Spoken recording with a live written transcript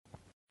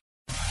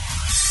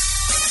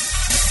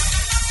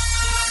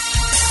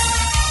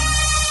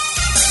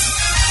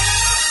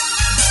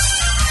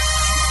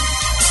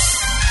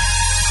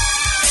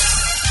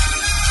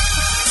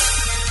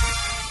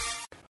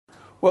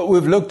Well,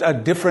 we've looked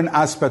at different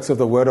aspects of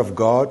the Word of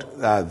God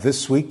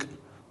this week,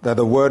 that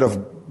the Word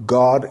of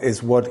God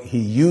is what He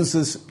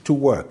uses to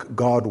work.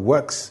 God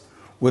works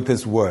with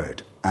His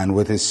Word and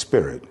with His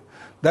Spirit.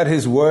 That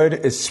His Word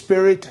is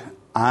Spirit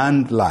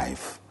and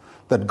life.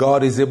 That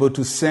God is able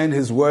to send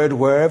His Word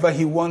wherever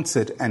He wants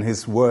it, and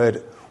His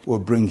Word will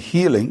bring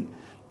healing.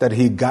 That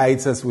He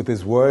guides us with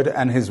His Word,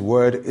 and His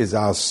Word is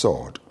our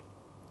sword.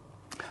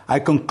 I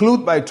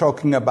conclude by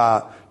talking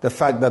about the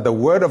fact that the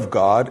Word of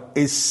God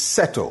is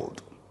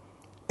settled.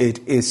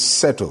 It is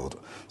settled.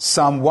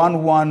 Psalm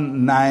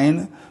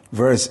 119,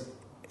 verse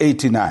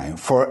 89.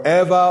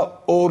 Forever,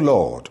 O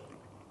Lord,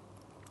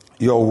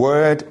 your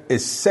word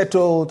is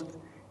settled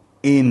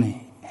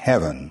in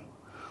heaven.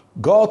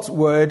 God's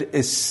word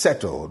is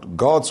settled.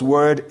 God's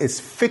word is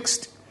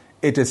fixed.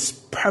 It is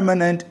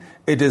permanent.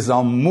 It is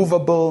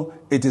unmovable.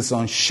 It is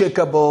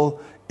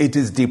unshakable. It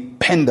is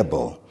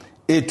dependable.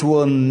 It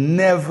will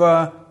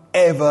never,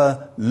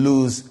 ever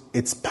lose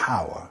its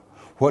power.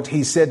 What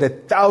He said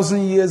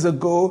 1,000 years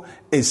ago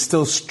is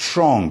still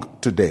strong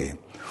today.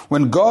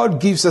 When God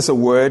gives us a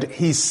word,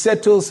 He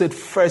settles it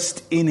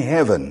first in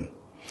heaven,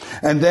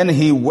 and then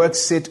He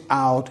works it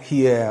out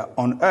here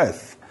on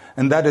earth.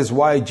 And that is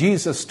why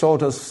Jesus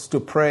taught us to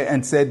pray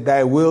and said,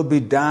 "Thy will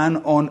be done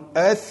on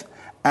earth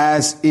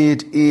as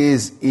it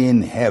is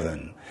in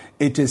heaven."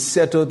 It is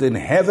settled in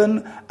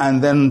heaven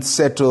and then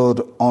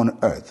settled on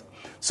earth.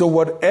 So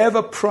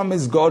whatever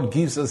promise God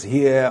gives us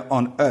here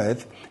on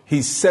earth,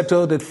 He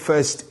settled it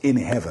first in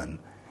heaven.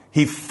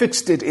 He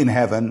fixed it in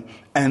heaven,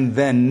 and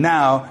then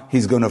now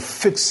He's going to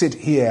fix it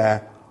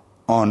here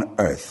on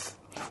earth.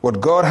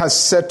 What God has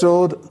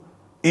settled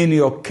in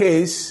your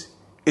case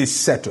is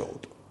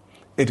settled.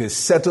 It is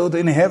settled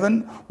in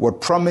heaven. What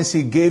promise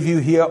He gave you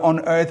here on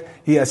earth,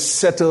 He has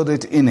settled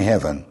it in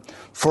heaven.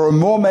 For a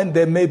moment,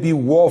 there may be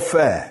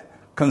warfare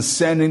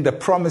concerning the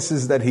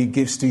promises that He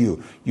gives to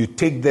you. You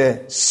take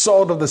the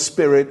sword of the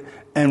Spirit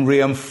and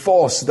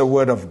reinforce the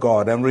Word of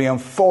God and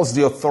reinforce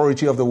the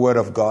authority of the Word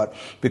of God,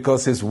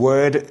 because His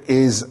Word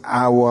is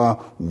our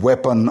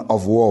weapon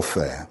of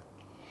warfare.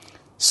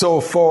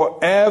 So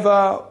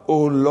forever,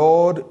 O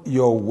Lord,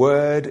 your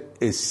Word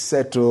is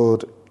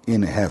settled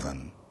in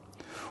heaven.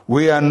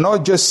 We are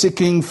not just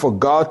seeking for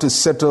God to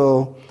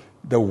settle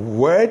the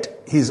Word.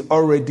 He's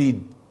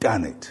already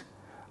done it.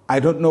 I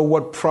don't know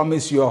what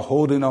promise you are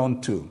holding on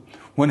to.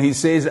 When He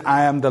says,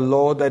 "I am the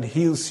Lord that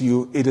heals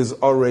you," it is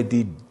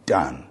already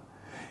done.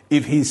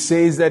 If He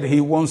says that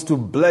He wants to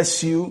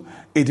bless you,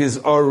 it is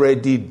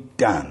already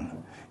done.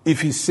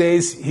 If He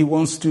says He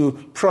wants to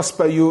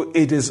prosper you,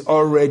 it is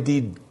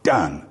already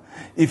done.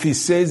 If He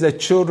says that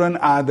children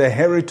are the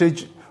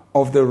heritage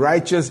of the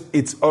righteous,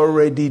 it's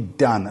already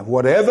done.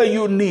 Whatever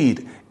you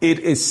need, it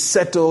is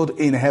settled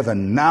in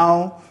heaven.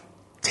 Now,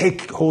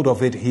 take hold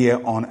of it here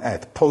on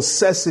earth.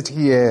 Possess it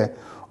here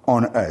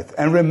on earth.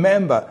 And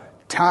remember,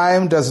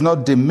 time does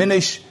not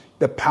diminish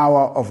the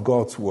power of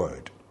God's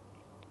word.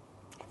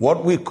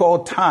 What we call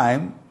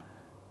time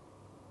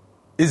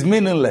is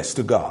meaningless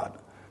to God.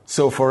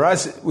 So for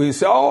us, we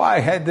say, "Oh,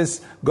 I had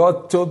this.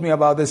 God told me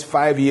about this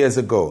 5 years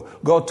ago.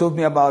 God told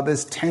me about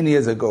this 10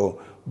 years ago."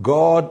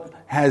 God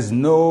has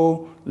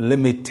no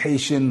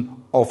limitation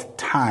of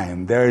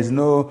time. There is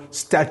no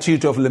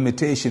statute of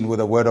limitation with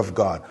the Word of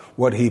God.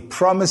 What He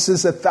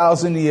promises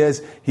 1,000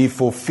 years, He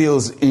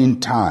fulfills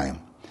in time.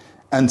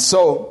 And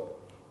so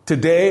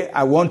today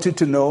I want you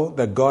to know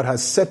that God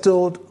has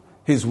settled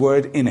His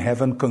Word in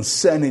heaven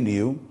concerning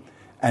you,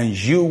 and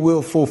you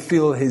will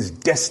fulfill His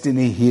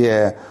destiny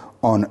here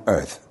on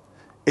earth.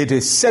 It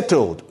is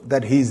settled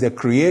that He is the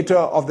creator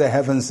of the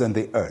heavens and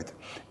the earth.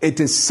 It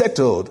is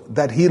settled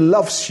that He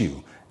loves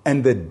you,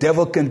 and the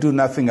devil can do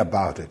nothing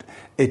about it.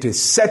 It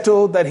is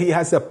settled that He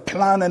has a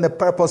plan and a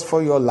purpose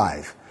for your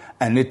life.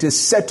 And it is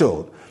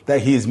settled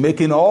that He is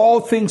making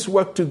all things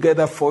work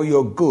together for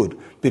your good,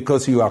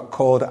 because you are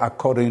called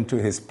according to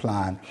His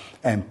plan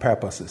and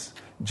purposes.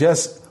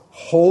 Just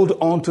hold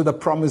on to the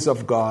promise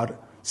of God,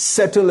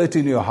 settle it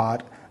in your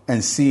heart,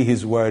 and see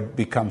His word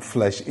become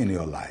flesh in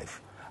your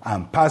life.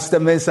 I'm Pastor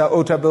Mensa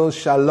Otabil.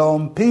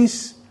 Shalom,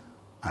 peace,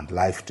 and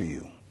life to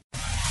you.